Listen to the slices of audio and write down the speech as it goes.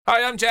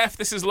Hi, I'm Jeff.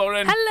 This is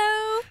Lauren.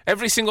 Hello.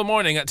 Every single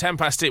morning at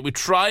 8:10, we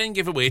try and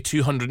give away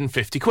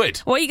 250 quid.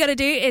 What you got to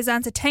do is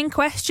answer 10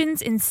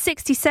 questions in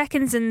 60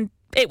 seconds, and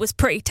it was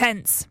pretty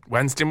tense.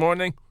 Wednesday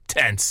morning,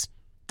 tense.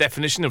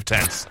 Definition of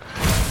tense.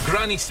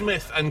 Granny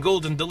Smith and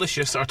Golden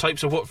Delicious are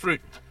types of what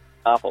fruit?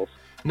 Apples.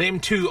 Name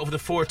 2 of the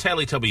 4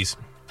 Teletubbies.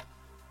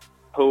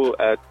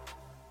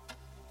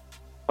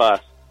 Pass.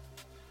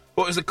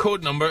 What is the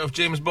code number of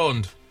James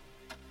Bond?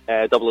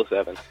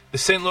 007. The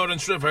St.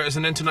 Lawrence River is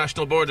an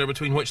international border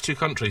between which 2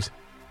 countries?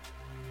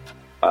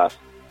 Pass.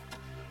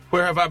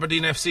 Where have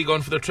Aberdeen FC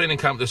gone for their training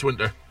camp this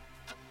winter?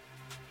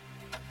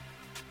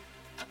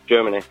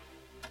 Germany.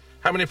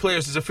 How many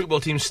players does a football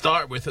team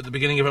start with at the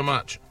beginning of a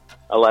match?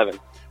 11.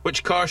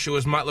 Which car show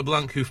is Matt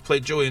LeBlanc, who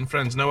played Joey in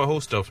Friends, now a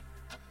host of?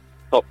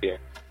 Top Gear.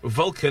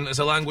 Vulcan is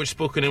a language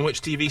spoken in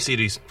which TV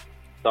series?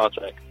 Star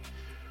Trek.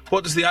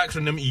 What does the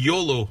acronym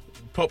YOLO,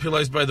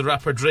 popularised by the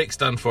rapper Drake,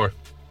 stand for?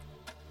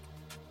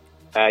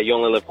 You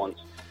only live once.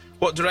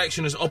 What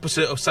direction is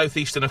opposite of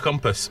southeast in a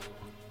compass?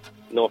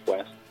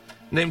 Northwest.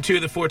 Name 2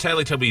 of the 4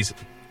 Teletubbies.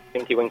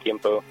 Tinky Winky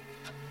and Pooh.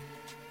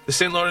 The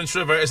St. Lawrence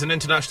River is an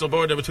international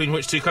border between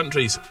which 2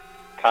 countries?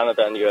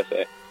 Canada and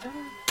USA.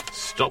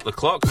 Stop the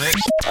clock, mate.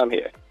 I'm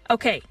here.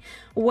 Okay,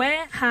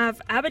 where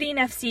have Aberdeen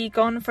FC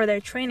gone for their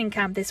training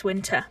camp this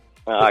winter?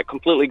 I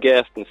completely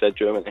guessed and said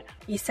Germany.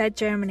 You said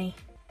Germany.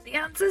 The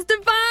answer's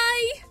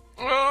Dubai!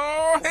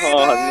 Oh,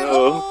 Hayden!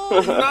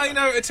 Oh, no. 9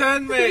 out of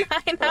 10, mate.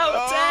 9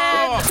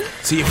 out of 10.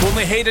 See, if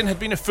only Hayden had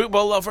been a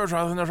football lover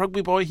rather than a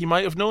rugby boy, he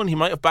might have known. He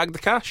might have bagged the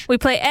cash. We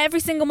play every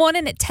single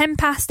morning at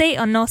 8:10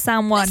 on North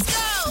Sound 1.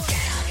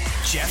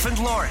 Jeff and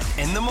Lauren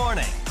in the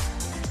morning.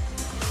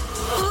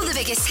 All the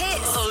biggest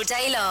hits all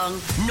day long.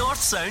 North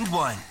Sound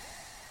 1.